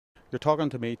You're talking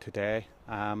to me today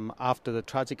after the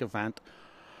tragic event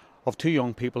of two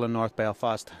young people in North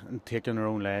Belfast taking their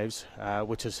own lives,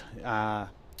 which has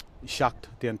shocked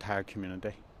the entire community.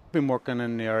 I've been working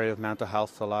in the area of mental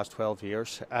health for the last 12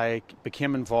 years. I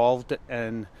became involved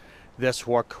in this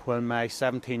work when my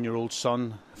 17-year-old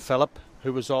son, Philip,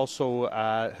 whose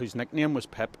nickname was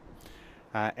Pip,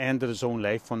 ended his own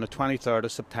life on the 23rd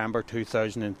of September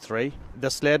 2003.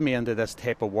 This led me into this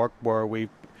type of work where we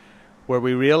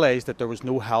realised that there was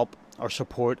no help or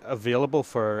support available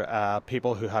for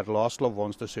people who had lost loved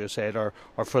ones to suicide or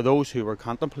for those who were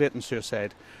contemplating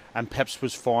suicide. And PIPS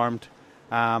was formed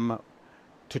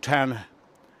to try and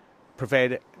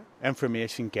provide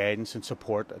information, guidance and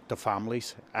support to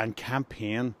families and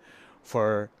campaign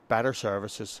for better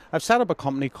services. I've set up a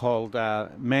company called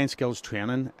Mindskills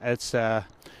Training. It's a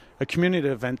community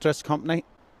of interest company.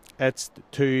 It's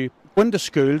to go into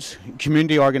schools,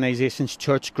 community organisations,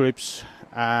 church groups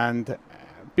and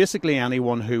basically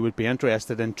anyone who would be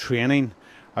interested in training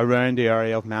around the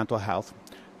area of mental health.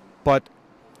 But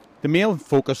the main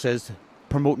focus is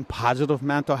promoting positive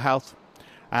mental health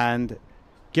and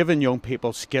giving young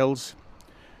people skills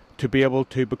to be able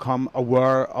to become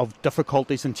aware of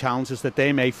difficulties and challenges that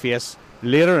they may face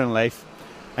later in life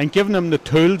and giving them the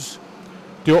tools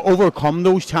to overcome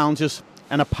those challenges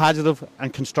in a positive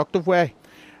and constructive way.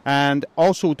 And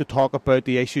also to talk about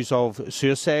the issues of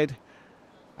suicide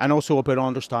and also about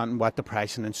understanding what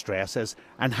depression and stress is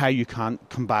and how you can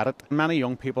combat it. Many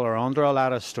young people are under a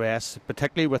lot of stress,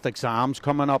 particularly with exams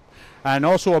coming up, and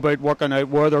also about working out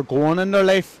where they're going in their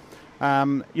life.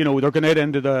 They're going out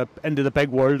into the big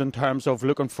world in terms of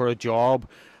looking for a job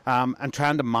and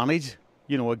trying to manage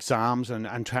exams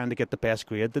and trying to get the best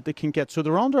grade that they can get. So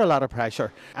they're under a lot of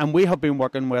pressure. And we have been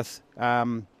working with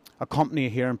a company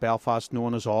here in Belfast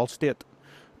known as Allstate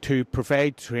to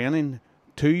provide training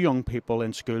to young people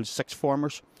in schools, sixth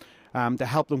formers, to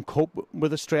help them cope with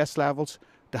the stress levels,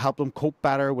 to help them cope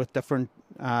better with different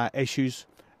issues.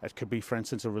 It could be, for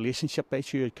instance, a relationship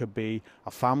issue, it could be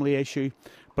a family issue,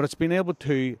 but it's been able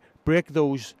to break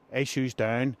those issues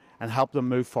down and help them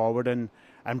move forward and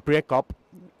break up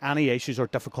any issues or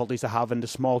difficulties they have into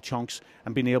small chunks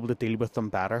and being able to deal with them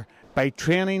better. By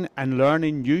training and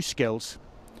learning new skills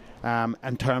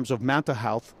in terms of mental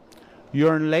health,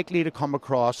 you're likely to come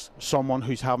across someone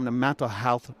who's having a mental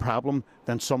health problem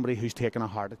than somebody who's taken a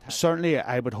heart attack. Certainly,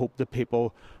 I would hope that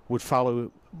people would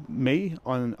follow me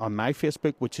on my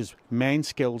Facebook, which is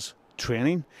Mindskills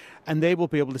Training, and they will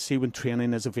be able to see when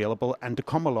training is available and to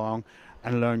come along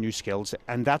and learn new skills.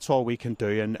 And that's all we can do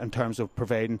in terms of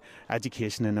providing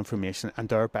education and information and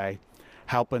thereby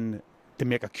helping to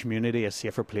make a community a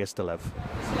safer place to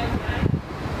live.